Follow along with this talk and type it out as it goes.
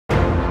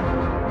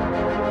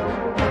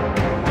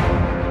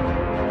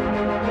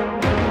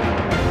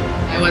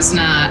wasn't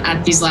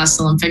at these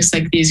last Olympics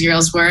like these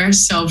girls were.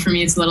 So for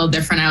me, it's a little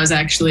different. I was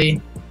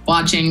actually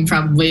watching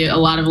probably a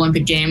lot of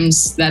Olympic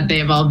games that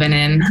they've all been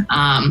in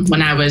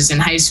when I was in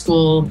high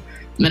school,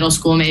 middle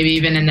school, maybe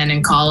even, and then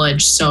in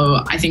college. So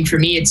I think for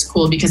me, it's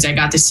cool because I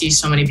got to see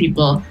so many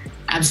people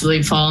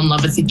absolutely fall in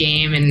love with the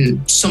game.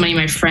 And so many of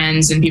my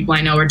friends and people I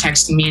know were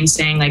texting me and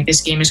saying, like,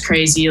 this game is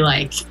crazy.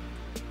 Like,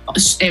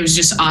 it was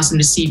just awesome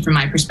to see from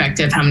my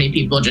perspective how many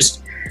people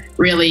just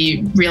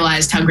really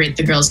realized how great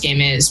the girls'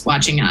 game is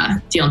watching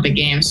the Olympic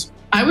Games.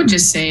 I would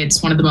just say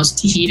it's one of the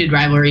most heated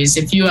rivalries.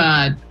 If you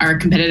are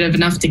competitive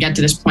enough to get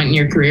to this point in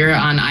your career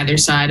on either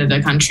side of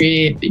the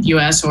country,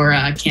 US or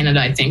Canada,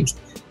 I think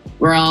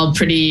we're all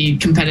pretty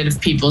competitive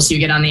people. So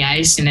you get on the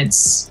ice and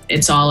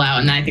it's all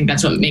out. And I think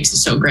that's what makes it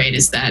so great,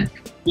 is that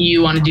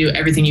you want to do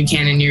everything you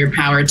can in your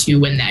power to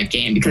win that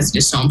game, because it's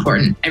just so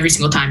important every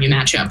single time you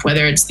match up,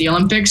 whether it's the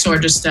Olympics or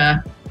just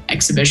an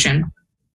exhibition.